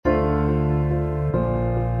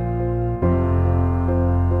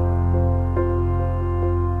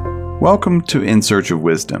Welcome to In Search of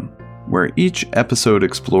Wisdom, where each episode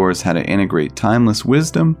explores how to integrate timeless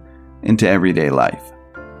wisdom into everyday life.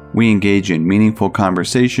 We engage in meaningful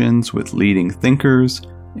conversations with leading thinkers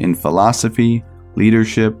in philosophy,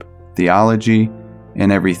 leadership, theology,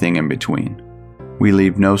 and everything in between. We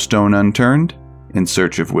leave no stone unturned in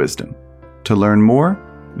search of wisdom. To learn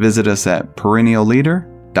more, visit us at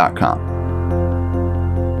perennialleader.com.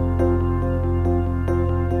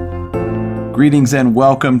 Greetings and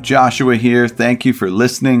welcome, Joshua here. Thank you for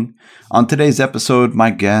listening. On today's episode,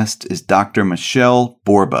 my guest is Dr. Michelle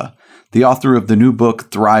Borba, the author of the new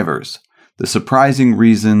book, Thrivers, The Surprising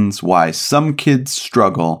Reasons Why Some Kids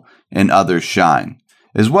Struggle and Others Shine,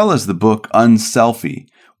 as well as the book Unselfie,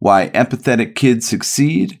 Why Empathetic Kids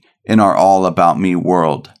Succeed in Our All About Me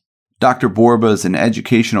World. Dr. Borba is an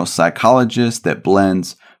educational psychologist that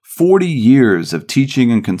blends 40 years of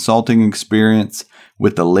teaching and consulting experience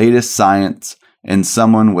with the latest science and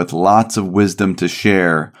someone with lots of wisdom to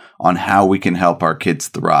share on how we can help our kids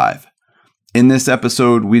thrive. In this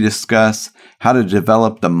episode, we discuss how to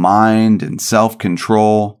develop the mind and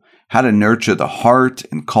self-control, how to nurture the heart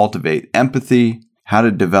and cultivate empathy, how to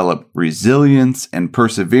develop resilience and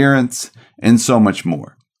perseverance, and so much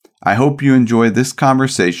more. I hope you enjoy this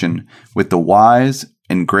conversation with the wise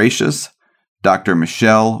and gracious Dr.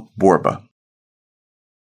 Michelle Borba.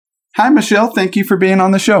 Hi, Michelle. Thank you for being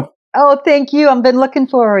on the show. Oh, thank you. I've been looking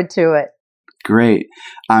forward to it. Great.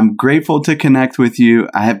 I'm grateful to connect with you.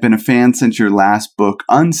 I have been a fan since your last book,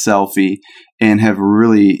 Unselfie, and have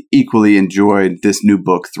really equally enjoyed this new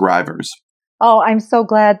book, Thrivers. Oh, I'm so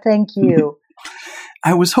glad. Thank you.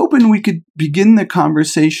 I was hoping we could begin the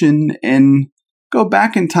conversation and go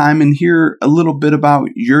back in time and hear a little bit about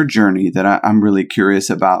your journey that I'm really curious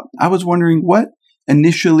about. I was wondering what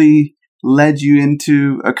initially led you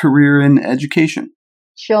into a career in education?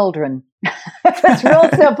 Children. It's real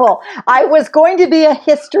simple. I was going to be a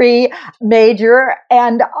history major,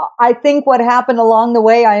 and I think what happened along the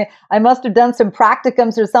way, I must have done some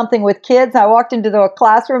practicums or something with kids. I walked into the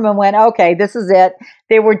classroom and went, okay, this is it.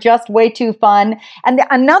 They were just way too fun. And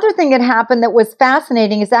another thing that happened that was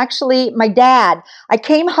fascinating is actually my dad. I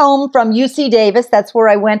came home from UC Davis. That's where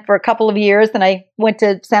I went for a couple of years, and I went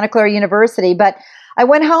to Santa Clara University. But I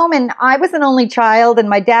went home and I was an only child, and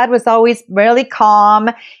my dad was always really calm.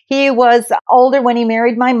 He was older when he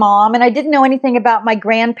married my mom, and I didn't know anything about my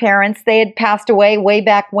grandparents. They had passed away way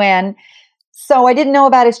back when. So I didn't know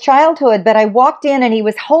about his childhood, but I walked in and he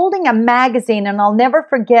was holding a magazine, and I'll never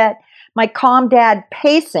forget my calm dad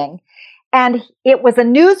pacing. And it was a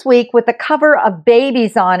Newsweek with a cover of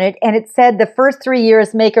babies on it, and it said the first 3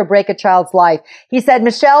 years make or break a child's life. He said,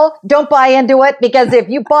 Michelle, don't buy into it, because if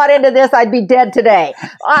you bought into this, I'd be dead today.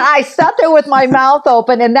 I sat there with my mouth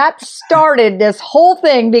open, and that started this whole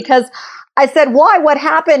thing, because I said, why? What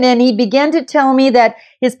happened? And he began to tell me that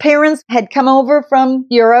his parents had come over from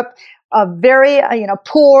Europe, very,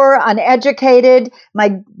 poor, uneducated.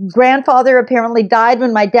 My grandfather apparently died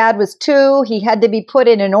when my dad was 2. He had to be put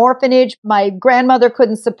in an orphanage. My grandmother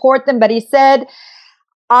couldn't support them, but he said,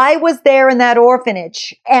 I was there in that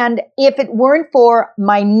orphanage. And if it weren't for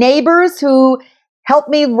my neighbors who helped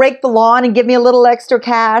me rake the lawn and give me a little extra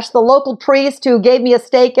cash, the local priest who gave me a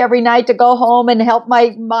steak every night to go home and help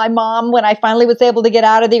my mom when I finally was able to get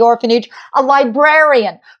out of the orphanage, a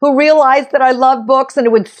librarian who realized that I loved books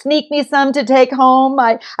and would sneak me some to take home,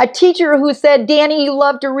 a teacher who said, Danny, you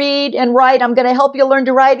love to read and write. I'm going to help you learn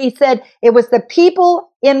to write. He said, it was the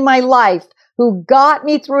people in my life who got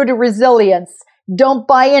me through to resilience. Don't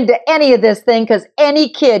buy into any of this thing, because any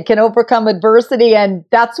kid can overcome adversity. And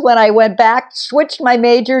that's when I went back, switched my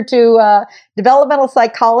major to developmental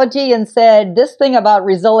psychology, and said, this thing about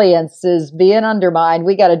resilience is being undermined.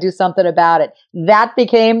 We got to do something about it. That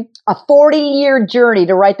became a 40-year journey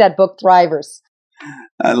to write that book, Thrivers.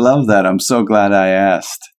 I love that. I'm so glad I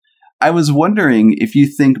asked. I was wondering if you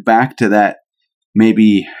think back to that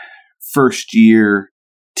maybe first year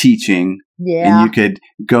teaching, and you could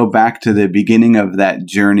go back to the beginning of that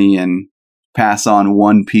journey and pass on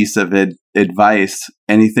one piece of advice.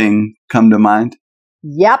 Anything come to mind?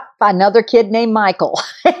 Yep, another kid named Michael.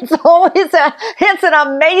 It's an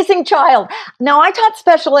amazing child. Now, I taught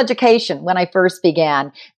special education when I first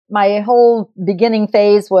began. My whole beginning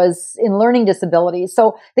phase was in learning disabilities.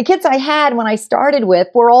 So the kids I had when I started with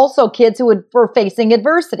were also kids who were facing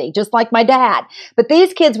adversity, just like my dad. But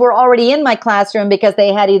these kids were already in my classroom because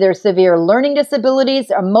they had either severe learning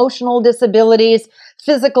disabilities, emotional disabilities,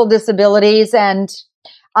 physical disabilities, and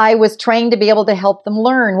I was trained to be able to help them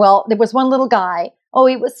learn. Well, there was one little guy. Oh,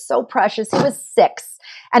 he was so precious. He was 6.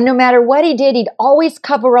 And no matter what he did, he'd always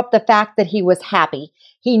cover up the fact that he was happy.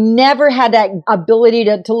 He never had that ability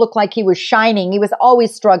to look like he was shining. He was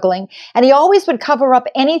always struggling. And he always would cover up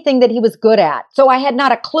anything that he was good at. So I had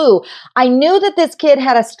not a clue. I knew that this kid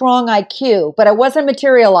had a strong IQ, but it wasn't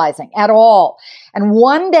materializing at all. And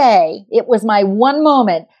one day, it was my one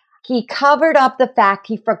moment, he covered up the fact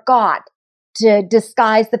he forgot to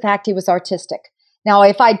disguise the fact he was artistic. Now,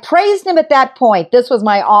 if I'd praised him at that point, this was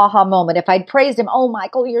my aha moment. If I'd praised him, oh,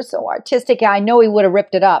 Michael, you're so artistic, I know he would have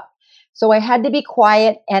ripped it up. So I had to be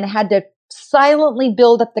quiet and had to silently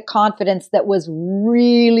build up the confidence that was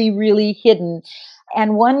really, really hidden.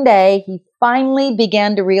 And one day he finally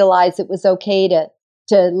began to realize it was okay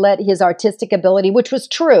to let his artistic ability, which was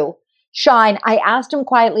true, shine. I asked him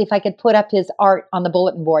quietly if I could put up his art on the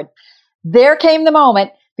bulletin board. There came the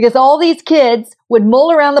moment, because all these kids would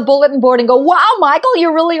mull around the bulletin board and go, wow, Michael,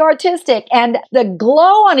 you're really artistic. And the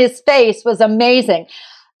glow on his face was amazing.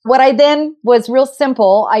 What I then was real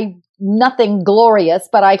simple. Nothing glorious,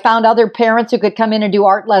 but I found other parents who could come in and do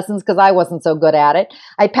art lessons because I wasn't so good at it.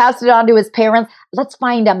 I passed it on to his parents. Let's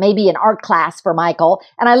find maybe an art class for Michael.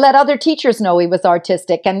 And I let other teachers know he was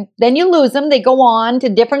artistic. And then you lose them. They go on to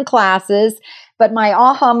different classes. But my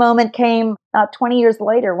aha moment came 20 years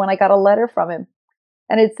later when I got a letter from him.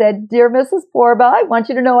 And it said, Dear Mrs. Borba, I want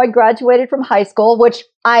you to know I graduated from high school, which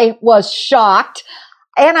I was shocked.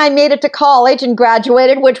 And I made it to college and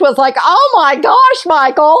graduated, which was like, oh my gosh,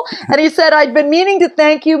 Michael. And he said, I'd been meaning to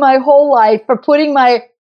thank you my whole life for putting my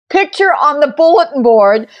picture on the bulletin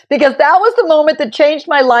board, because that was the moment that changed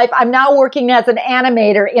my life. I'm now working as an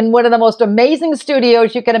animator in one of the most amazing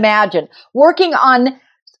studios you can imagine, working on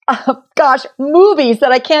movies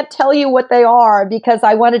that I can't tell you what they are because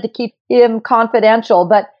I wanted to keep him confidential.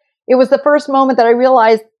 But it was the first moment that I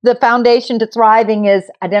realized the foundation to thriving is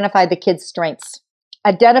identify the kid's strengths.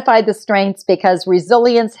 Identify the strengths, because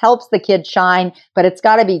resilience helps the kid shine, but it's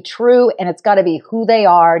got to be true and it's got to be who they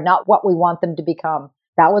are, not what we want them to become.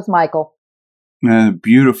 That was Michael. A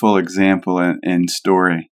beautiful example and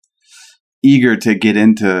story. Eager to get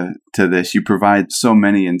into this. You provide so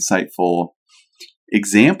many insightful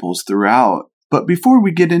examples throughout. But before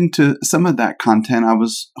we get into some of that content, I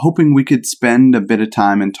was hoping we could spend a bit of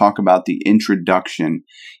time and talk about the introduction.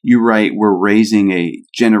 You write, we're raising a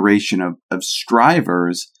generation of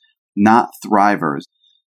strivers, not thrivers.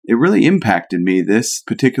 It really impacted me, this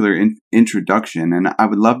particular introduction, and I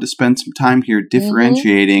would love to spend some time here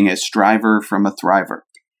differentiating a striver from a thriver.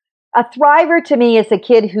 A thriver to me is a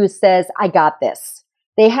kid who says, I got this.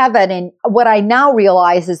 They have what I now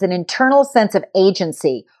realize is an internal sense of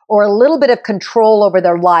agency, or a little bit of control over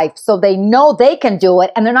their life. So they know they can do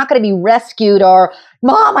it and they're not going to be rescued or,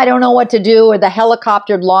 Mom, I don't know what to do, or the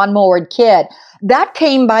helicoptered lawnmowered kid. That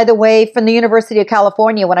came, by the way, from the University of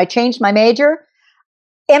California. When I changed my major,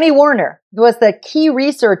 Emmy Werner was the key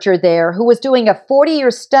researcher there who was doing a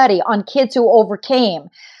 40-year study on kids who overcame,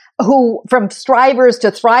 who from strivers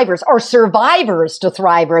to thrivers, or survivors to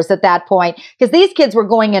thrivers at that point, because these kids were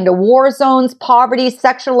going into war zones, poverty,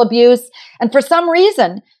 sexual abuse, and for some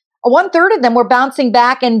reason, 1/3 of them were bouncing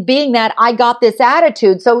back and being that I got this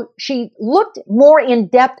attitude. So she looked more in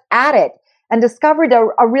depth at it and discovered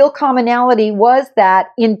a real commonality was that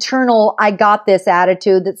internal I got this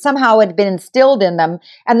attitude that somehow had been instilled in them.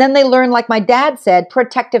 And then they learned, like my dad said,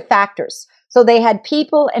 protective factors. So they had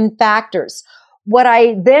people and factors. What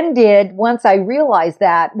I then did once I realized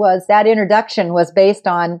that was that introduction was based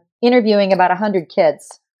on interviewing about 100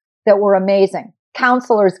 kids that were amazing.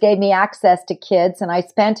 Counselors gave me access to kids, and I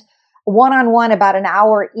spent one-on-one about an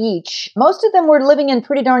hour each. Most of them were living in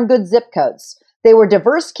pretty darn good zip codes. They were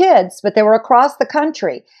diverse kids, but they were across the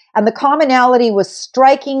country. And the commonality was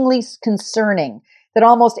strikingly concerning, that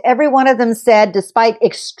almost every one of them said, despite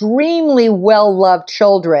extremely well-loved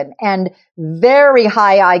children and very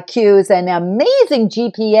high IQs and amazing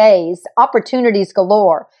GPAs, opportunities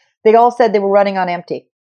galore, they all said they were running on empty.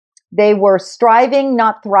 They were striving,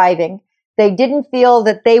 not thriving. They didn't feel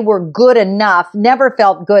that they were good enough, never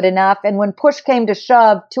felt good enough. And when push came to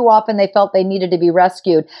shove, too often they felt they needed to be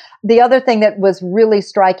rescued. The other thing that was really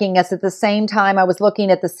striking is at the same time I was looking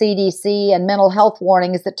at the CDC and mental health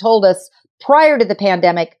warnings that told us prior to the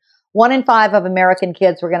pandemic, 1 in 5 of American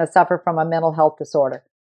kids were going to suffer from a mental health disorder.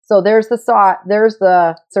 So there's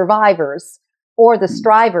the survivors or the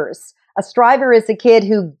strivers. A striver is a kid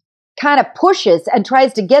who kind of pushes and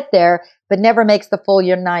tries to get there, but never makes the full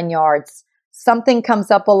 9 yards. Something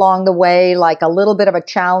comes up along the way, like a little bit of a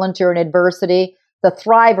challenge or an adversity. The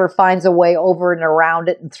thriver finds a way over and around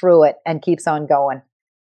it and through it and keeps on going.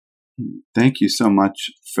 Thank you so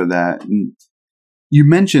much for that. You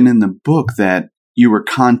mentioned in the book that you were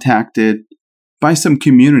contacted by some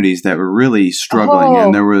communities that were really struggling.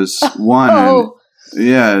 And there was one,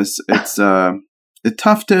 it's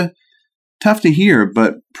tough to hear,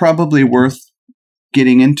 but probably worth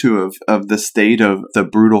getting into of the state of the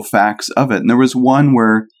brutal facts of it. And there was one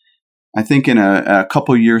where I think in a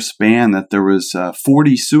couple year span that there was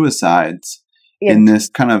 40 suicides in this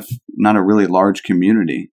kind of not a really large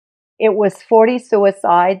community. It was 40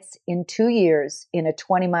 suicides in 2 years in a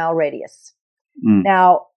 20-mile radius.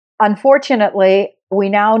 Now, unfortunately, we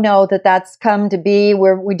now know that that's come to be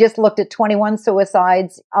where we just looked at 21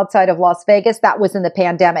 suicides outside of Las Vegas. That was in the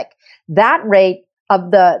pandemic. That rate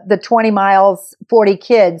of the 20 miles, 40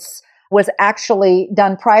 kids was actually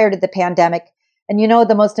done prior to the pandemic. And you know,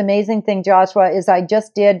 the most amazing thing, Joshua, is I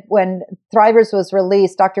just did, when Thrivers was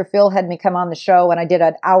released, Dr. Phil had me come on the show and I did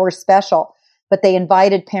an hour special, but they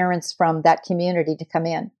invited parents from that community to come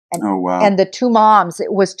in. And, oh, wow. And the two moms,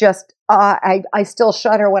 it was just, I still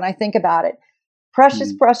shudder when I think about it.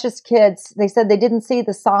 Precious, precious kids. They said they didn't see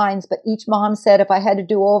the signs, but each mom said, if I had to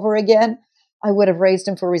do over again, I would have raised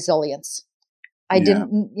them for resilience. I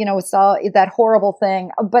didn't, saw that horrible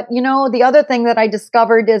thing. But, the other thing that I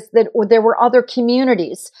discovered is that there were other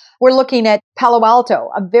communities. We're looking at Palo Alto,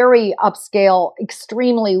 a very upscale,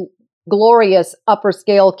 extremely glorious upper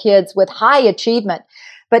scale kids with high achievement.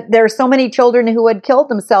 But there are so many children who had killed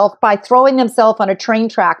themselves by throwing themselves on a train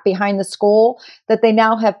track behind the school that they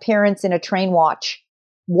now have parents in a train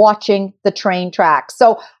watching the train track.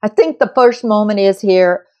 So I think the first moment is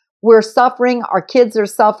here. We're suffering, our kids are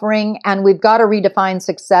suffering, and we've got to redefine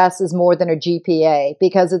success as more than a GPA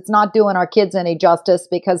because it's not doing our kids any justice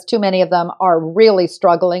because too many of them are really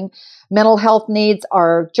struggling. Mental health needs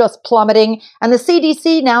are just plummeting. And the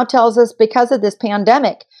CDC now tells us because of this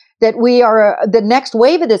pandemic that the next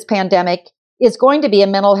wave of this pandemic is going to be a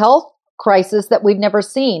mental health crisis that we've never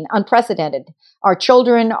seen, unprecedented. Our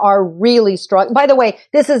children are really struggling. By the way,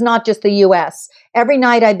 this is not just the U.S. Every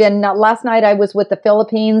night last night I was with the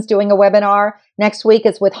Philippines doing a webinar. Next week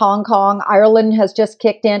it's with Hong Kong. Ireland has just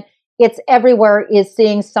kicked in. It's everywhere is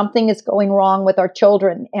seeing something is going wrong with our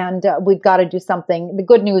children and we've got to do something. The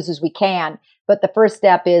good news is we can, but the first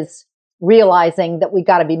step is realizing that we've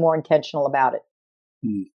got to be more intentional about it.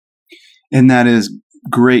 And that is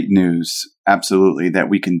great news. Absolutely. That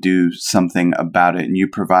we can do something about it. And you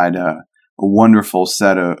provide a wonderful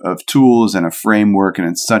set of tools and a framework. And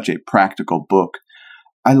it's such a practical book.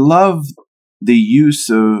 I love the use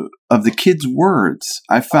of the kids' words.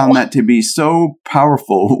 I found that to be so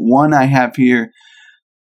powerful. One I have here,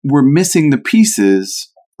 we're missing the pieces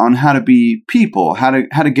on how to be people, how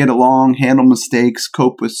to get along, handle mistakes,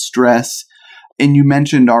 cope with stress. And you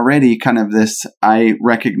mentioned already kind of this, I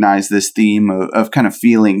recognize this theme of kind of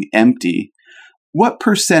feeling empty. What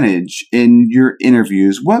percentage in your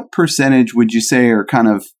interviews, what percentage would you say are kind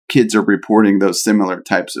of kids are reporting those similar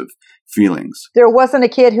types of feelings? There wasn't a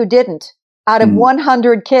kid who didn't. Out of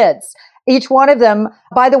 100 kids, each one of them,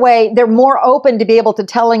 by the way, they're more open to be able to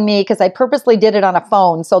telling me because I purposely did it on a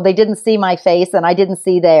phone. So they didn't see my face and I didn't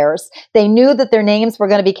see theirs. They knew that their names were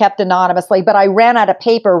going to be kept anonymously, but I ran out of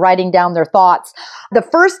paper writing down their thoughts. The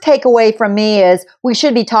first takeaway from me is we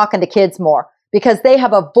should be talking to kids more because they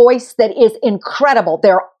have a voice that is incredible.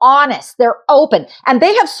 They're honest. They're open and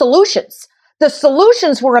they have solutions. The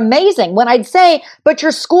solutions were amazing when I'd say, but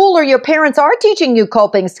your school or your parents are teaching you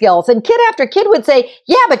coping skills. And kid after kid would say,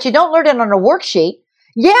 yeah, but you don't learn it on a worksheet.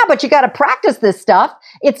 Yeah, but you got to practice this stuff.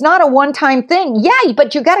 It's not a one-time thing. Yeah,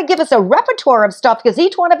 but you got to give us a repertoire of stuff because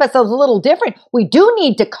each one of us is a little different. We do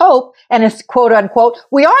need to cope. And it's quote unquote,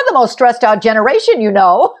 we are the most stressed out generation, you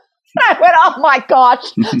know. I went, oh my gosh.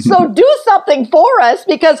 So do something for us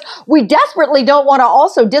because we desperately don't want to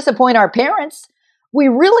also disappoint our parents. We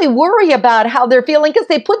really worry about how they're feeling because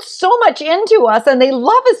they put so much into us and they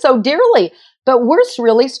love us so dearly, but we're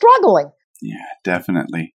really struggling. Yeah,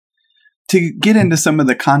 definitely. To get into some of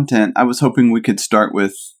the content, I was hoping we could start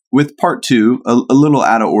with part 2, a little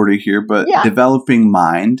out of order here, but developing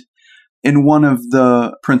mind. And one of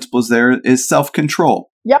the principles there is self-control.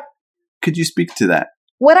 Yep. Could you speak to that?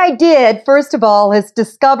 What I did, first of all, is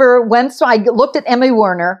discover once I looked at Emmy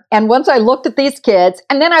Werner and once I looked at these kids,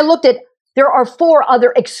 and then I looked at there are 4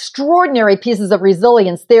 other extraordinary pieces of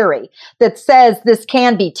resilience theory that says this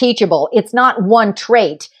can be teachable. It's not one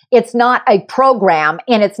trait. It's not a program,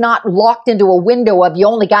 and it's not locked into a window of you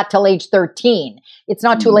only got till age 13. It's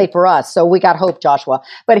not too late for us. So we got hope, Joshua.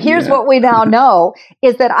 But here's what we now know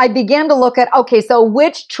is that I began to look at, okay, so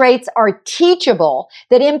which traits are teachable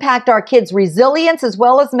that impact our kids' resilience as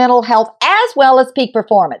well as mental health, as well as peak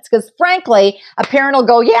performance? Because frankly, a parent will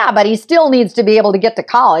go, yeah, but he still needs to be able to get to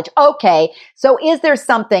college. Okay. So is there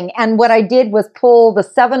something? And what I did was pull the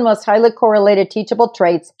 7 most highly correlated teachable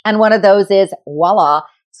traits. And one of those is, voila,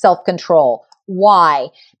 self-control. Why?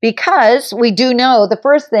 Because we do know the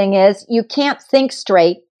first thing is you can't think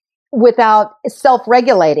straight without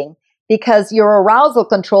self-regulating, because your arousal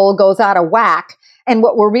control goes out of whack. And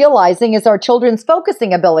what we're realizing is our children's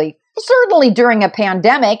focusing ability. Certainly during a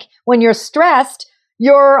pandemic, when you're stressed,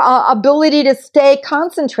 your ability to stay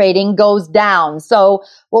concentrating goes down. So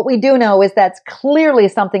what we do know is that's clearly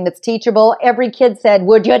something that's teachable. Every kid said,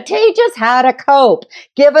 would you teach us how to cope?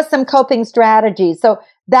 Give us some coping strategies. So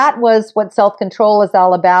that was what self-control is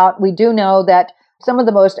all about. We do know that some of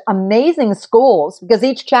the most amazing schools, because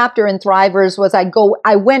each chapter in Thrivers was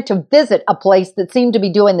I went to visit a place that seemed to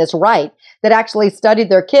be doing this right, that actually studied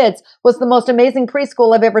their kids, was the most amazing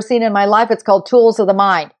preschool I've ever seen in my life. It's called Tools of the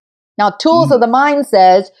Mind. Now, Tools of the Mind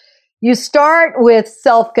says you start with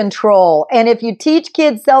self-control. And if you teach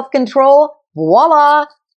kids self-control, voila,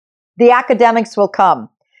 the academics will come.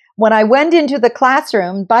 When I went into the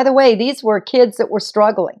classroom, by the way, these were kids that were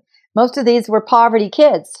struggling. Most of these were poverty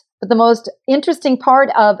kids. But the most interesting part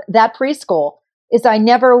of that preschool is I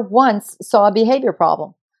never once saw a behavior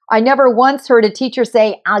problem. I never once heard a teacher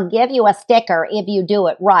say, I'll give you a sticker if you do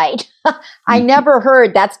it right. I never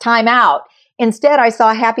heard that's time out. Instead, I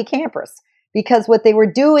saw happy campers, because what they were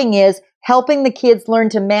doing is helping the kids learn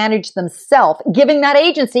to manage themselves, giving that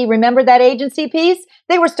agency. Remember that agency piece?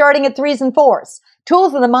 They were starting at 3s and 4s.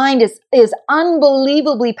 Tools of the Mind is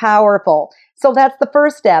unbelievably powerful. So that's the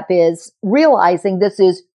first step, is realizing this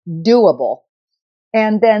is doable.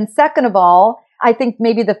 And then second of all, I think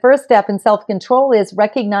maybe the first step in self-control is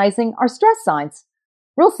recognizing our stress signs.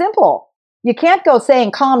 Real simple. You can't go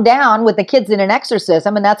saying calm down with the kids in an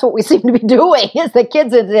exorcism, and that's what we seem to be doing, is the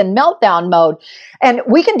kids is in meltdown mode. And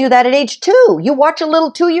we can do that at age 2. You watch a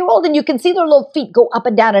little 2-year-old and you can see their little feet go up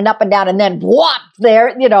and down, and then whop,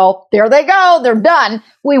 there they go, they're done.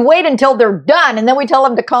 We wait until they're done, and then we tell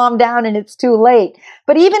them to calm down, and it's too late.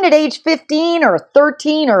 But even at age 15 or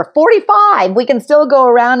 13 or 45, we can still go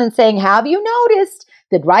around and saying, have you noticed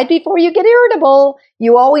that right before you get irritable,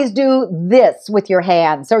 you always do this with your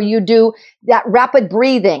hands, or you do that rapid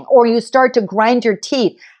breathing, or you start to grind your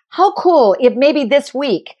teeth. How cool if maybe this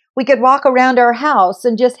week we could walk around our house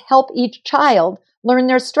and just help each child learn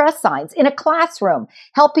their stress signs in a classroom,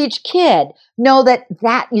 help each kid know that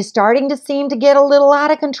you're starting to seem to get a little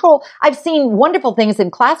out of control. I've seen wonderful things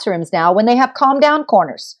in classrooms now when they have calm down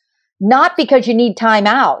corners. Not because you need time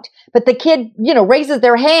out, but the kid, raises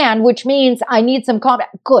their hand, which means I need some calm down.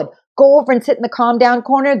 Good. Go over and sit in the calm down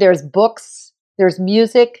corner. There's books. There's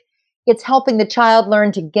music. It's helping the child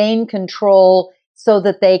learn to gain control so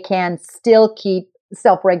that they can still keep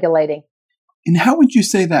self-regulating. And how would you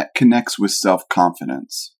say that connects with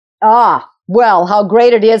self-confidence? Well, how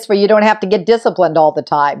great it is for you don't have to get disciplined all the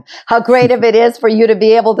time. How great of it is for you to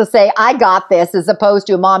be able to say, I got this, as opposed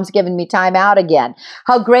to mom's giving me time out again.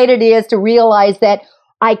 How great it is to realize that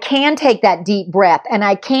I can take that deep breath and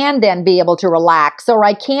I can then be able to relax, or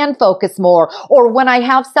I can focus more. Or when I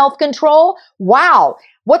have self-control, wow,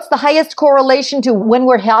 what's the highest correlation to when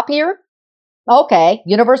we're happier? Okay,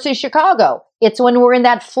 University of Chicago. It's when we're in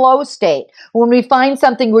that flow state. When we find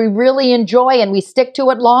something we really enjoy and we stick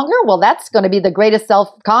to it longer, well, that's going to be the greatest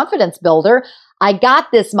self-confidence builder. I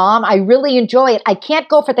got this, Mom. I really enjoy it. I can't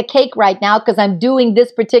go for the cake right now because I'm doing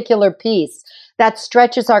this particular piece. That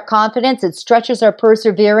stretches our confidence. It stretches our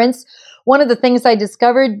perseverance. One of the things I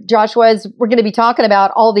discovered, Joshua, is we're going to be talking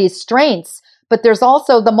about all these strengths, but there's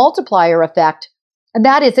also the multiplier effect. And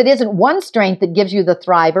that is, it isn't one strength that gives you the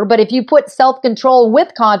thriver, but if you put self-control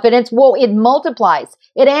with confidence, whoa, it multiplies.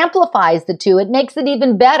 It amplifies the two. It makes it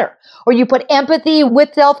even better. Or you put empathy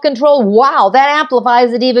with self-control, wow, that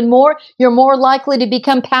amplifies it even more. You're more likely to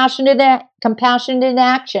become compassionate in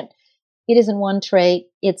action. It isn't one trait.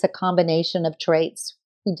 It's a combination of traits.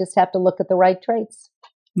 We just have to look at the right traits.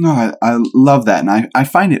 No, I love that. And I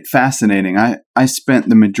find it fascinating. I spent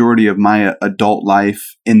the majority of my adult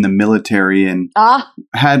life in the military and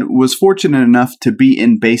was fortunate enough to be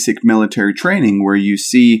in basic military training, where you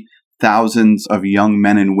see thousands of young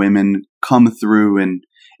men and women come through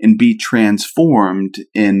and be transformed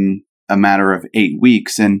in a matter of 8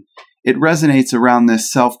 weeks. And it resonates around this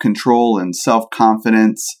self-control and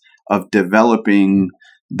self-confidence of developing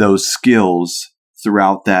those skills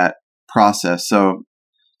throughout that process. So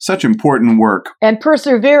such important work. And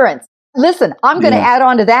perseverance. Listen, I'm going to add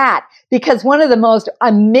on to that because one of the most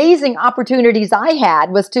amazing opportunities I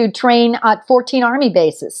had was to train at 14 Army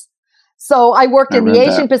bases. So I worked in the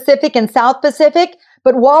Asian Pacific and South Pacific.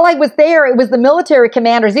 But while I was there, it was the military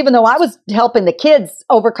commanders, even though I was helping the kids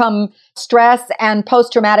overcome stress and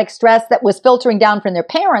post-traumatic stress that was filtering down from their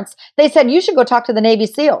parents, they said, you should go talk to the Navy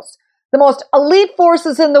SEALs, the most elite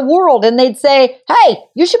forces in the world. And they'd say, hey,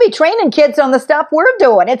 you should be training kids on the stuff we're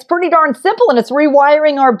doing. It's pretty darn simple and it's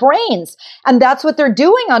rewiring our brains. And that's what they're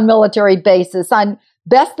doing on military bases. On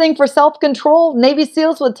best thing for self-control, Navy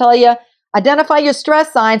SEALs would tell you, identify your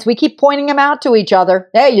stress signs. We keep pointing them out to each other.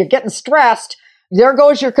 Hey, you're getting stressed. There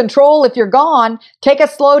goes your control if you're gone. Take a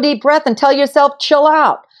slow, deep breath and tell yourself, chill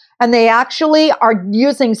out. And they actually are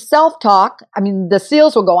using self-talk. I mean, the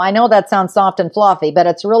SEALs will go, I know that sounds soft and fluffy, but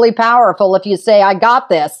it's really powerful if you say, I got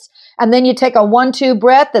this. And then you take a 1-2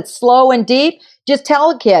 breath that's slow and deep. Just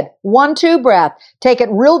tell a kid, 1-2 breath. Take it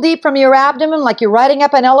real deep from your abdomen like you're riding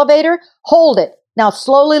up an elevator. Hold it. Now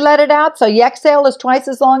slowly let it out. So your exhale is twice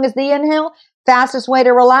as long as the inhale. Fastest way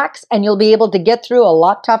to relax, and you'll be able to get through a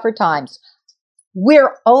lot tougher times.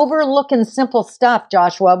 We're overlooking simple stuff,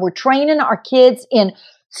 Joshua. We're training our kids in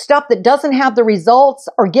stuff that doesn't have the results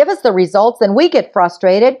or give us the results. Then we get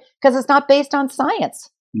frustrated because it's not based on science.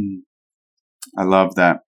 I love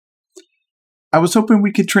that. I was hoping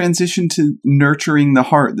we could transition to nurturing the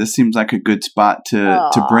heart. This seems like a good spot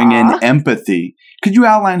to bring in empathy. Could you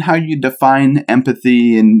outline how you define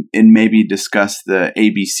empathy and maybe discuss the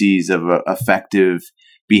ABCs of effective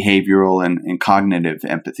behavioral and cognitive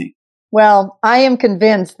empathy? Well, I am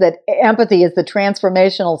convinced that empathy is the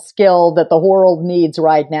transformational skill that the world needs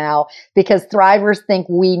right now because thrivers think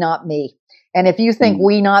we, not me. And if you think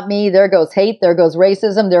we, not me, there goes hate, there goes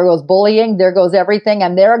racism, there goes bullying, there goes everything,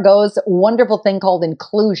 and there goes a wonderful thing called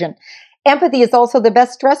inclusion. Empathy is also the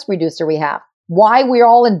best stress reducer we have. Why we're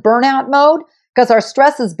all in burnout mode? Because our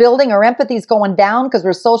stress is building, our empathy is going down because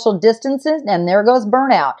we're social distancing, and there goes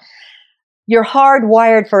burnout. You're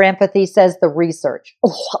hardwired for empathy, says the research.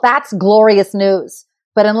 Oh, that's glorious news.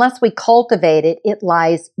 But unless we cultivate it, it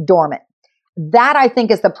lies dormant. That, I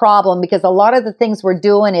think, is the problem because a lot of the things we're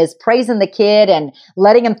doing is praising the kid and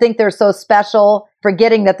letting them think they're so special,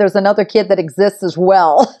 forgetting that there's another kid that exists as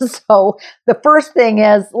well. So the first thing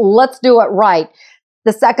is, let's do it right.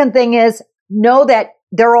 The second thing is, know that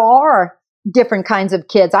there are different kinds of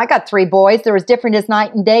kids. I got 3 boys. They're as different as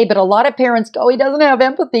night and day, but a lot of parents go, he doesn't have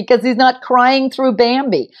empathy because he's not crying through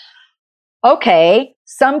Bambi. Okay,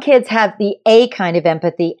 some kids have the A kind of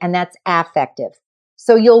empathy, and that's affective.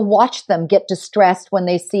 So you'll watch them get distressed when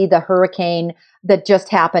they see the hurricane that just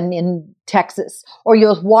happened in Texas, or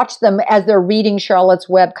you'll watch them as they're reading Charlotte's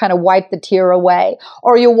Web kind of wipe the tear away,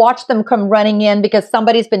 or you'll watch them come running in because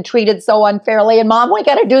somebody's been treated so unfairly, and Mom, we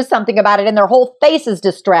got to do something about it, and their whole face is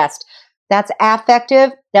distressed. That's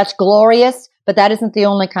affective, that's glorious, but that isn't the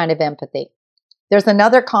only kind of empathy. There's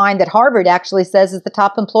another kind that Harvard actually says is the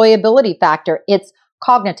top employability factor. It's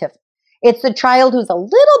cognitive. It's the child who's a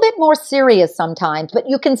little bit more serious sometimes, but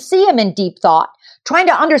you can see him in deep thought, trying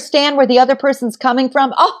to understand where the other person's coming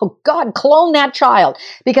from. Oh, God, clone that child,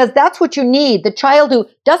 because that's what you need. The child who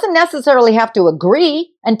doesn't necessarily have to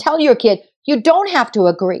agree, and tell your kid, you don't have to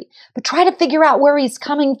agree, but try to figure out where he's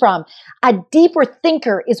coming from. A deeper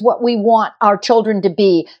thinker is what we want our children to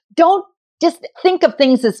be. Don't just think of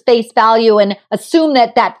things as face value and assume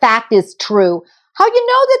that that fact is true. How you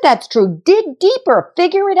know that that's true? Dig deeper,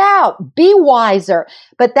 figure it out, be wiser.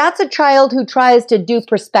 But that's a child who tries to do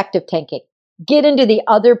perspective taking. Get into the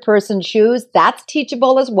other person's shoes. That's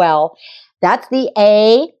teachable as well. That's the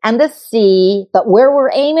A and the C, but where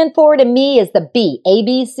we're aiming for to me is the B, A,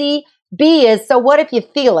 B, C. B is, so what if you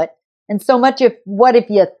feel it? And so much if, what if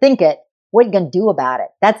you think it? What are you going to do about it?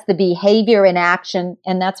 That's the behavior in action.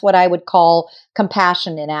 And that's what I would call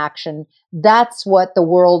compassion in action. That's what the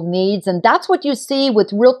world needs. And that's what you see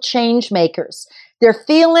with real change makers. They're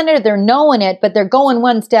feeling it, they're knowing it, but they're going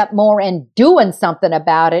one step more and doing something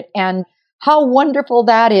about it. And how wonderful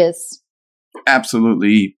that is.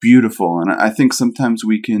 Absolutely beautiful. And I think sometimes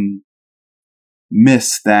we can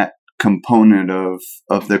miss that component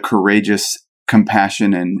of the courageous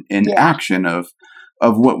compassion and action of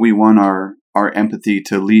what we want our empathy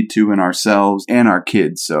to lead to in ourselves and our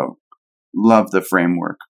kids. So love the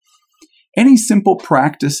framework. Any simple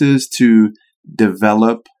practices to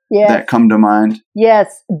develop that come to mind?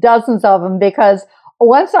 Yes, dozens of them, because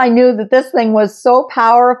once I knew that this thing was so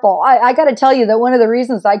powerful, I got to tell you that one of the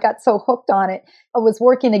reasons I got so hooked on it, I was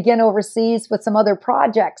working again overseas with some other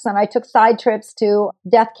projects, and I took side trips to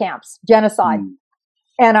death camps, genocide.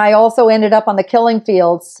 And I also ended up on the killing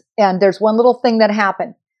fields. And there's one little thing that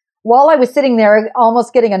happened. While I was sitting there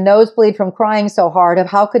almost getting a nosebleed from crying so hard of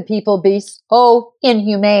how could people be so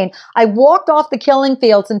inhumane, I walked off the killing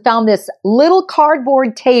fields and found this little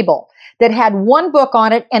cardboard table that had one book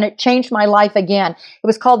on it, and it changed my life again. It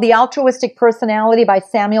was called The Altruistic Personality by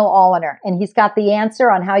Samuel Alliner, and he's got the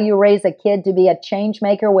answer on how you raise a kid to be a change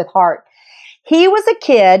maker with heart. He was a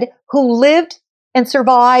kid who lived and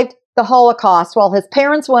survived the Holocaust while his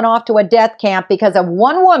parents went off to a death camp because of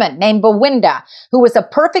one woman named Bewinda, who was a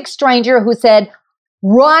perfect stranger who said,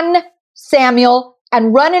 "Run, Samuel,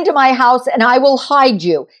 and run into my house and I will hide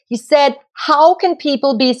you." He said, how can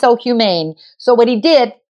people be so humane? So what he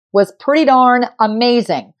did was pretty darn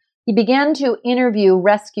amazing. He began to interview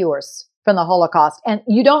rescuers from the Holocaust. And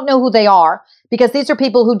you don't know who they are because these are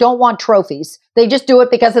people who don't want trophies. They just do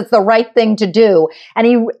it because it's the right thing to do. And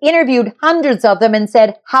he interviewed hundreds of them and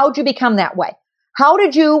said, how'd you become that way? How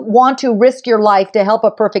did you want to risk your life to help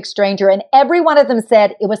a perfect stranger? And every one of them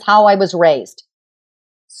said, it was how I was raised.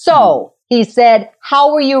 So he said,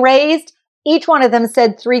 how were you raised? Each one of them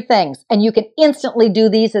said 3 things. And you can instantly do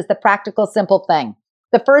these as the practical, simple thing.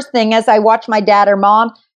 The first thing, as I watched my dad or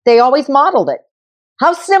mom, they always modeled it.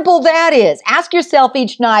 How simple that is. Ask yourself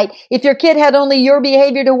each night, if your kid had only your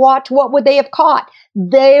behavior to watch, what would they have caught?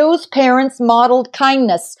 Those parents modeled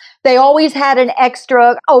kindness. They always had an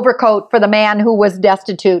extra overcoat for the man who was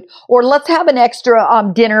destitute. Or let's have an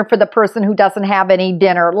extra dinner for the person who doesn't have any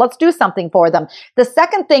dinner. Let's do something for them. The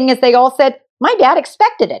second thing is they all said, my dad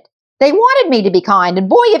expected it. They wanted me to be kind. And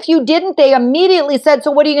boy, if you didn't, they immediately said, so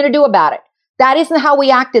what are you going to do about it? That isn't how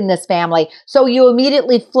we act in this family. So you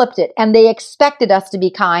immediately flipped it. And they expected us to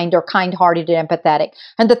be kind or kind-hearted and empathetic.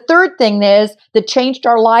 And the third thing is that changed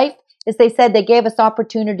our life is they said they gave us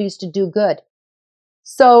opportunities to do good.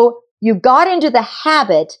 So you got into the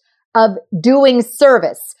habit of doing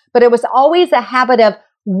service, but it was always a habit of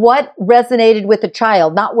what resonated with the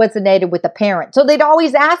child, not resonated with the parent. So they'd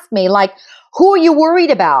always ask me, like, who are you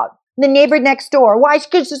worried about? The neighbor next door. Why?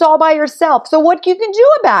 Because she's all by herself. So what you can do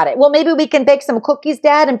about it? Well, maybe we can bake some cookies,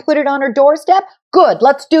 Dad, and put it on her doorstep. Good.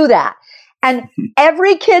 Let's do that. And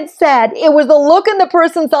every kid said it was the look in the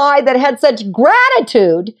person's eye that had such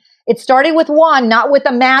gratitude. It started with one, not with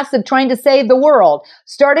a mass of trying to save the world.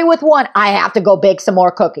 Starting with one, I have to go bake some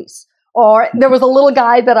more cookies. Or there was a little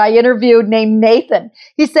guy that I interviewed named Nathan.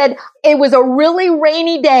 He said, it was a really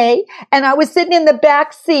rainy day and I was sitting in the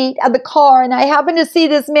back seat of the car and I happened to see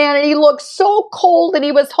this man and he looked so cold and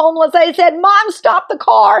he was homeless. I said, Mom, stop the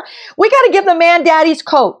car. We got to give the man Daddy's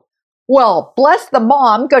coat. Well, bless the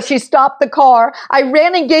mom because she stopped the car. I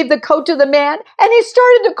ran and gave the coat to the man and he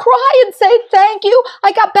started to cry and say, thank you.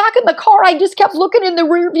 I got back in the car. I just kept looking in the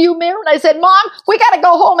rearview mirror and I said, Mom, we got to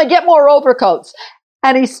go home and get more overcoats.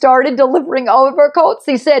 And he started delivering overcoats.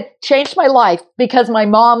 He said, changed my life because my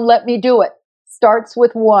mom let me do it. Starts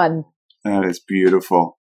with one. That is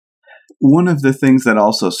beautiful. One of the things that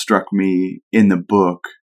also struck me in the book,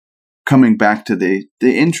 coming back to the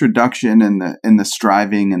introduction and the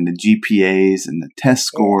striving and the GPAs and the test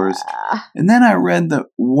scores. Yeah. And then I read that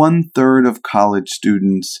 1/3 of college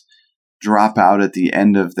students drop out at the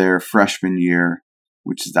end of their freshman year,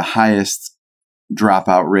 which is the highest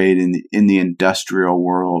dropout rate in the industrial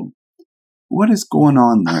world. What is going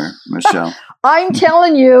on there, Michelle? I'm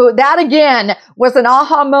telling you, that again was an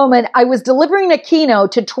aha moment. I was delivering a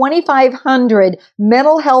keynote to 2,500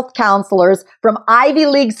 mental health counselors from Ivy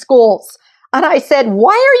League schools. And I said,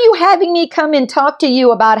 why are you having me come and talk to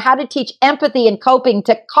you about how to teach empathy and coping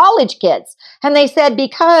to college kids? And they said,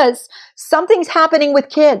 because something's happening with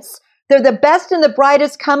kids. They're the best and the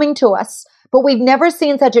brightest coming to us. But we've never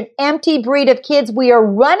seen such an empty breed of kids. We are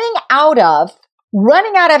running out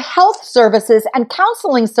of health services and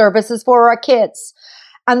counseling services for our kids.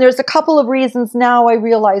 And there's a couple of reasons now I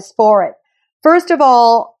realize for it. First of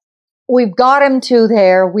all, we've got them to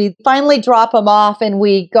there. We finally drop them off and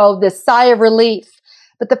we go this sigh of relief.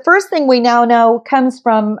 But the first thing we now know comes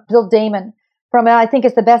from Bill Damon, I think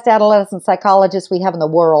is the best adolescent psychologist we have in the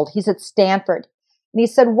world. He's at Stanford. And he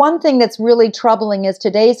said, one thing that's really troubling is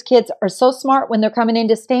today's kids are so smart when they're coming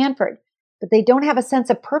into Stanford, but they don't have a sense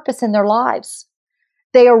of purpose in their lives.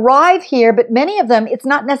 They arrive here, but many of them, it's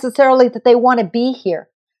not necessarily that they want to be here.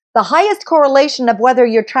 The highest correlation of whether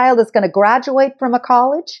your child is going to graduate from a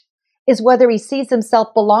college is whether he sees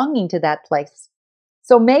himself belonging to that place.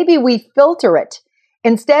 So maybe we filter it.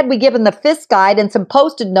 Instead, we give him the FIS guide and some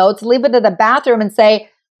Post-it notes, leave it in the bathroom and say,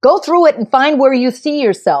 go through it and find where you see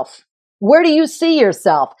yourself. Where do you see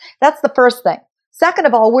yourself? That's the first thing. Second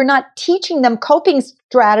of all, we're not teaching them coping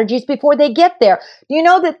strategies before they get there. Do you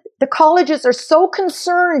know that the colleges are so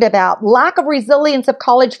concerned about lack of resilience of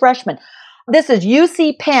college freshmen? This is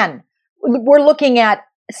UC Penn. We're looking at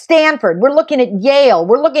Stanford. We're looking at Yale.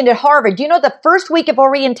 We're looking at Harvard. Do you know the first week of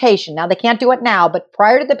orientation? Now, they can't do it now, but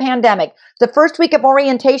prior to the pandemic, the first week of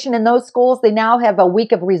orientation in those schools, they now have a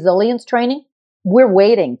week of resilience training. We're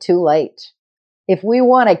waiting too late. If we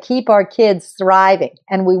want to keep our kids thriving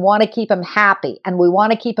and we want to keep them happy and we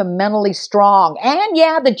want to keep them mentally strong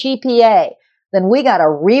and the GPA, then we got to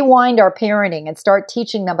rewind our parenting and start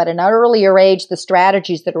teaching them at an earlier age the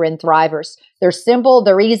strategies that are in Thrivers. They're simple,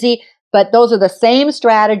 they're easy, but those are the same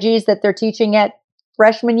strategies that they're teaching at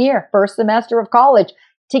freshman year, first semester of college,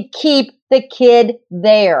 to keep the kid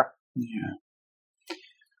there. Yeah.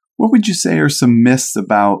 What would you say are some myths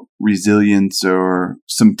about resilience or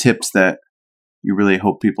some tips that you really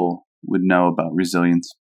hope people would know about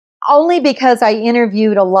resilience? Only because I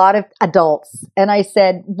interviewed a lot of adults and I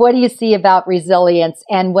said, what do you see about resilience?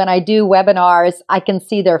 And when I do webinars, I can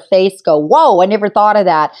see their face go, whoa, I never thought of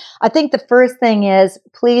that. I think the first thing is,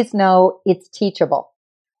 please know it's teachable.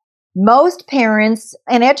 Most parents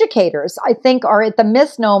and educators, I think, are at the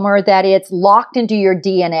misnomer that it's locked into your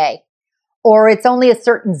DNA, or it's only a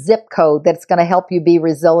certain zip code that's going to help you be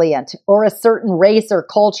resilient, or a certain race or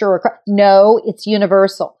culture. No, it's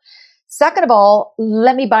universal. Second of all,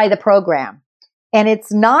 let me buy the program. And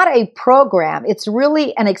it's not a program. It's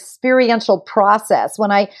really an experiential process.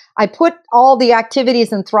 When I put all the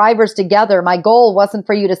activities and Thrivers together, my goal wasn't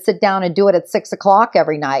for you to sit down and do it at 6:00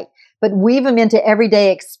 every night, but weave them into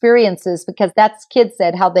everyday experiences because that's, kids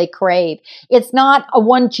said, how they crave. It's not a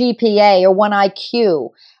 1 GPA or 1 IQ.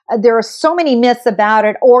 There are so many myths about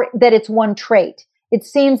it, or that it's one trait. It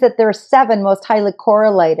seems that there are 7 most highly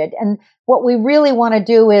correlated. And what we really want to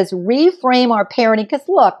do is reframe our parenting. Because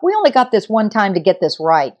look, we only got this one time to get this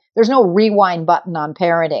right. There's no rewind button on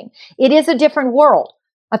parenting. It is a different world.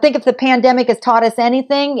 I think if the pandemic has taught us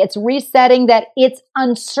anything, it's resetting that it's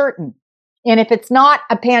uncertain. And if it's not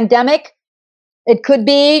a pandemic, it could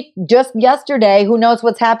be just yesterday. Who knows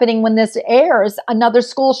what's happening when this airs? Another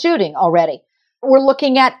school shooting already. We're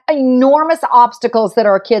looking at enormous obstacles that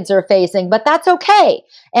our kids are facing, but that's okay.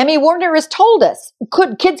 Emmy Werner has told us,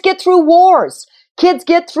 could kids get through wars? Kids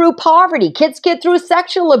get through poverty. Kids get through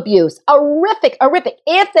sexual abuse. Horrific,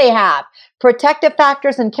 if they have protective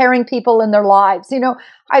factors and caring people in their lives. You know,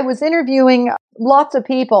 I was interviewing lots of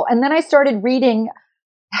people, and then I started reading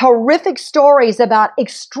horrific stories about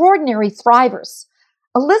extraordinary thrivers.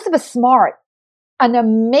 Elizabeth Smart, an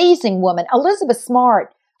amazing woman. Elizabeth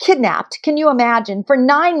Smart, kidnapped, can you imagine, for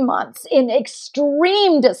 9 months in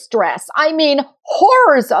extreme distress. I mean,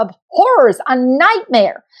 horrors of horrors, a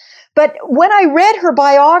nightmare. But when I read her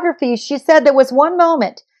biography, she said there was one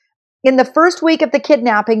moment in the first week of the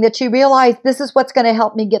kidnapping that she realized, this is what's going to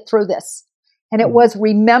help me get through this. And it was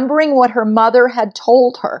remembering what her mother had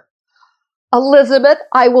told her. Elizabeth,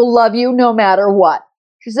 I will love you no matter what.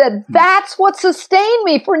 She said, that's what sustained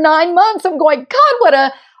me for 9 months. I'm going, God, what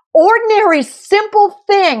a ordinary, simple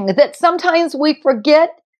thing that sometimes we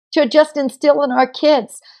forget to just instill in our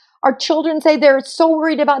kids. Our children say they're so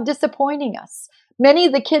worried about disappointing us. Many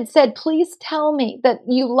of the kids said, please tell me that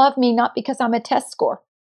you love me, not because I'm a test score.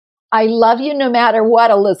 I love you no matter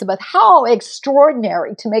what, Elizabeth. How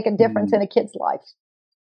extraordinary to make a difference in a kid's life.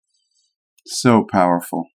 So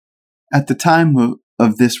powerful. At the time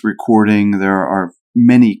of this recording, there are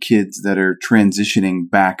many kids that are transitioning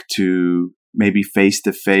back to maybe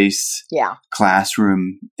face-to-face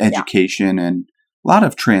classroom education and a lot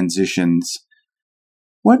of transitions.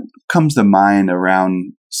 What comes to mind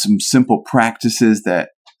around some simple practices that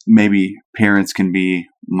maybe parents can be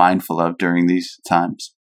mindful of during these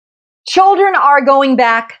times? Children are going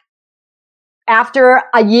back after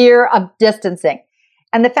a year of distancing.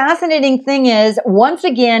 And the fascinating thing is, once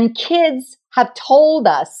again, kids have told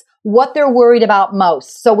us what they're worried about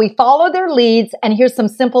most. So we follow their leads, and here's some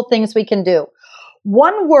simple things we can do.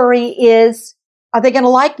 One worry is, are they going to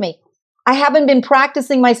like me? I haven't been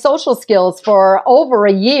practicing my social skills for over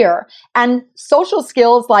a year. And social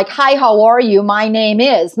skills like, hi, how are you? My name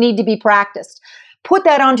is, need to be practiced. Put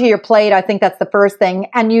that onto your plate. I think that's the first thing.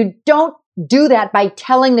 And you don't do that by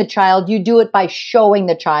telling the child. You do it by showing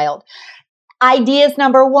the child. Ideas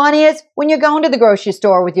number 1 is when you're going to the grocery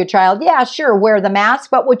store with your child, yeah, sure, wear the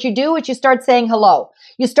mask. But what you do is you start saying hello.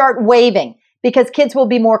 You start waving because kids will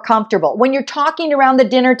be more comfortable. When you're talking around the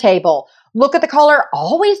dinner table, look at the color.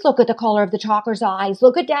 Always look at the color of the talker's eyes.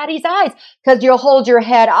 Look at daddy's eyes because you'll hold your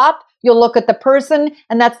head up. You'll look at the person,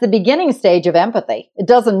 and that's the beginning stage of empathy. It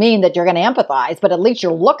doesn't mean that you're going to empathize, but at least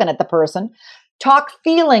you're looking at the person. talk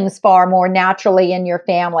feelings far more naturally in your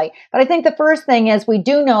family. But I think the first thing is we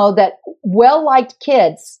do know that well-liked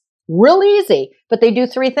kids, real easy, but they do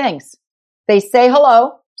three things. They say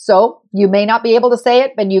hello. So you may not be able to say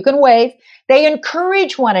it, but you can wave. They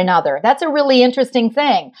encourage one another. That's a really interesting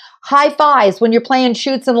thing. High fives when you're playing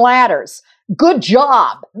chutes and ladders. Good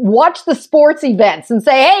job. Watch the sports events and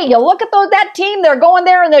say, hey, you look at that team, they're going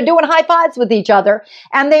there and they're doing high fives with each other.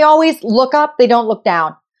 And they always look up. They don't look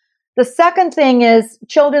down. The second thing is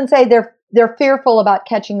children say they're fearful about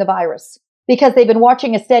catching the virus because they've been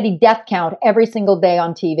watching a steady death count every single day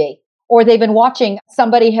on TV. Or they've been watching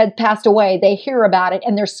somebody had passed away. They hear about it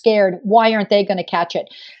and they're scared. Why aren't they going to catch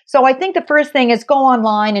it? So I think the first thing is go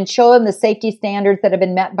online and show them the safety standards that have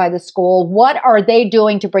been met by the school. What are they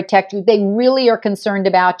doing to protect you? They really are concerned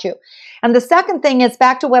about you. And the second thing is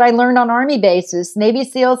back to what I learned on Army bases. Navy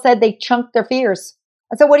SEALs said they chunked their fears.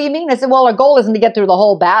 I said, what do you mean? I said, well, our goal isn't to get through the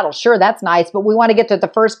whole battle. Sure, that's nice, but we want to get to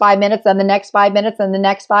the first 5 minutes and the next 5 minutes and the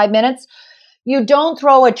next 5 minutes. You don't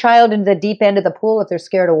throw a child into the deep end of the pool if they're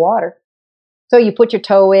scared of water. So you put your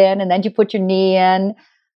toe in and then you put your knee in.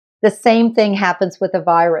 The same thing happens with a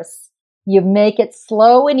virus. You make it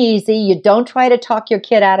slow and easy. You don't try to talk your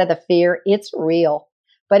kid out of the fear. It's real.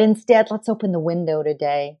 But instead, let's open the window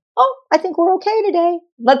today. Oh, I think we're okay today.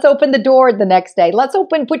 Let's open the door the next day.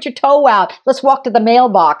 Put your toe out. Let's walk to the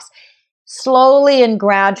mailbox. Slowly and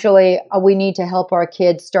gradually, we need to help our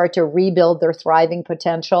kids start to rebuild their thriving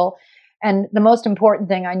potential. And the most important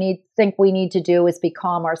thing think we need to do is be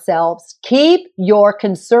calm ourselves. Keep your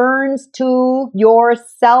concerns to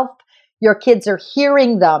yourself. Your kids are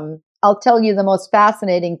hearing them. I'll tell you the most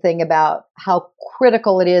fascinating thing about how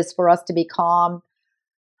critical it is for us to be calm.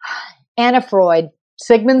 Anna Freud,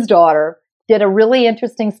 Sigmund's daughter, did a really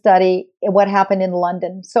interesting study in what happened in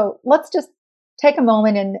London. So let's just take a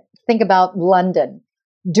moment and think about London.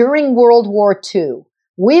 During World War II,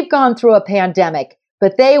 we've gone through a pandemic,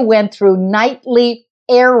 but they went through nightly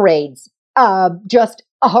air raids, just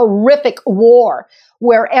a horrific war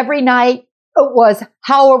where every night it was,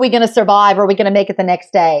 how are we going to survive? Are we going to make it the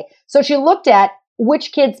next day? So she looked at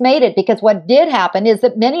which kids made it, because what did happen is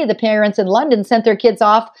that many of the parents in London sent their kids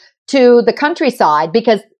off to the countryside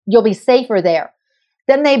because you'll be safer there.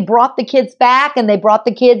 Then they brought the kids back, and they brought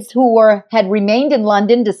the kids who had remained in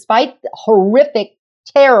London despite the horrific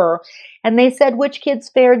terror. And they said which kids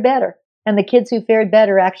fared better. And the kids who fared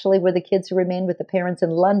better actually were the kids who remained with the parents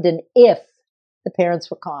in London if the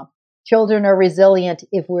parents were calm. Children are resilient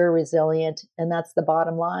if we're resilient. And that's the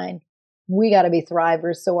bottom line. We got to be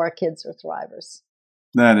thrivers so our kids are thrivers.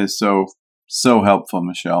 That is so helpful,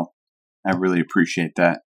 Michelle. I really appreciate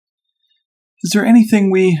that. Is there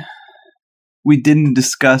anything we didn't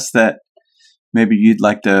discuss that maybe you'd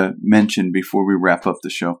like to mention before we wrap up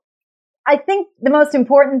the show? I think the most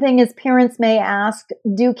important thing is parents may ask,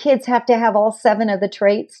 do kids have to have all 7 of the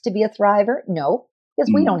traits to be a thriver? No,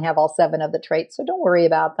 because we don't have all 7 of the traits, so don't worry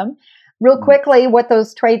about them. Real quickly, what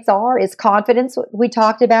those traits are is confidence, we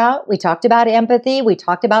talked about. We talked about empathy. We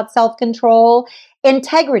talked about self-control,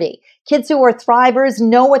 integrity. Kids who are thrivers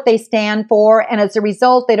know what they stand for, and as a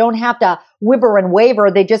result, they don't have to whimper and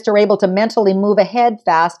waver. They just are able to mentally move ahead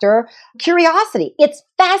faster. Curiosity. It's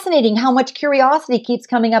fascinating how much curiosity keeps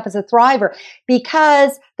coming up as a thriver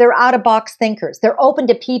because they're out-of-box thinkers. They're open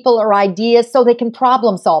to people or ideas so they can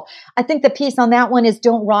problem solve. I think the piece on that one is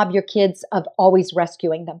don't rob your kids of always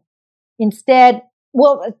rescuing them. Instead,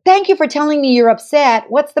 well, thank you for telling me you're upset.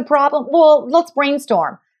 What's the problem? Well, let's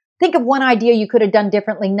brainstorm. Think of one idea you could have done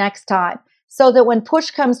differently next time so that when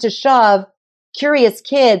push comes to shove, curious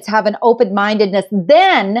kids have an open-mindedness.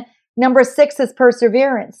 Then number 6 is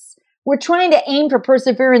perseverance. We're trying to aim for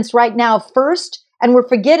perseverance right now first, and we're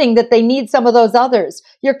forgetting that they need some of those others.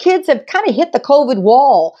 Your kids have kind of hit the COVID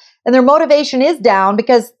wall, and their motivation is down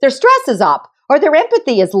because their stress is up or their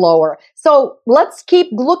empathy is lower. So let's keep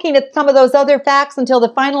looking at some of those other facts until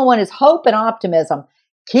the final one is hope and optimism.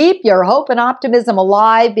 Keep your hope and optimism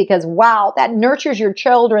alive because, wow, that nurtures your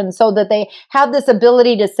children so that they have this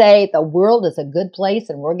ability to say, the world is a good place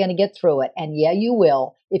and we're going to get through it. And yeah, you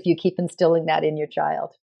will if you keep instilling that in your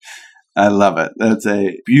child. I love it. That's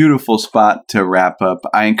a beautiful spot to wrap up.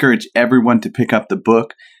 I encourage everyone to pick up the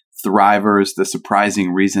book, Thrivers, The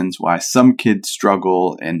Surprising Reasons Why Some Kids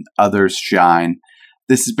Struggle and Others Shine.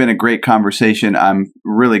 This has been a great conversation. I'm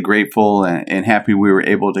really grateful and happy we were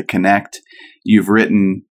able to connect. You've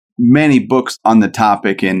written many books on the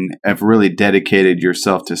topic and have really dedicated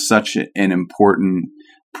yourself to such an important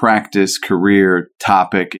practice, career,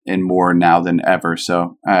 topic, and more now than ever.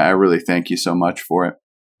 So I really thank you so much for it.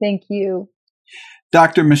 Thank you.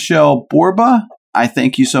 Dr. Michelle Borba, I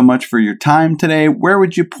thank you so much for your time today. Where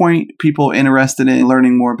would you point people interested in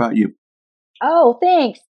learning more about you? Oh,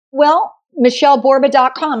 thanks. Well,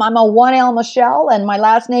 MichelleBorba.com. I'm a 1L Michelle, and my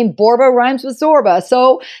last name Borba rhymes with Zorba.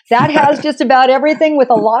 So that has just about everything, with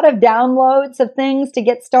a lot of downloads of things to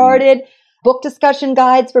get started, book discussion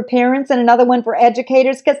guides for parents, and another one for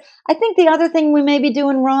educators. Because I think the other thing we may be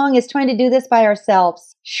doing wrong is trying to do this by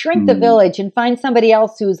ourselves. Shrink the village and find somebody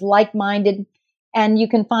else who's like-minded, and you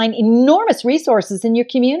can find enormous resources in your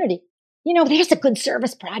community. You know, there's a good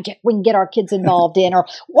service project we can get our kids involved in. Or,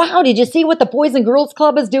 wow, did you see what the Boys and Girls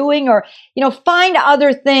Club is doing? Or, you know, find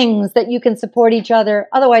other things that you can support each other.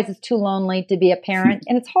 Otherwise, it's too lonely to be a parent,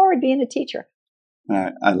 and it's hard being a teacher.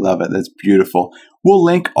 I love it. That's beautiful. We'll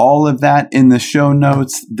link all of that in the show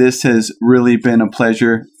notes. This has really been a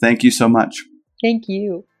pleasure. Thank you so much. Thank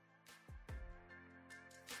you.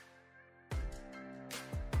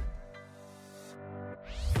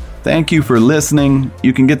 Thank you for listening.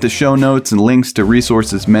 You can get the show notes and links to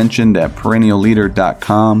resources mentioned at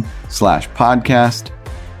perennialleader.com/podcast.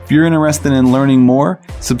 If you're interested in learning more,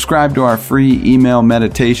 subscribe to our free email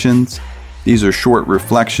meditations. These are short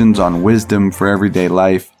reflections on wisdom for everyday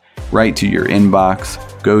life, right to your inbox.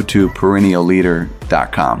 Go to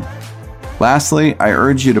perennialleader.com. Lastly, I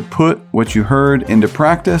urge you to put what you heard into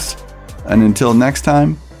practice. And until next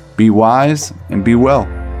time, be wise and be well.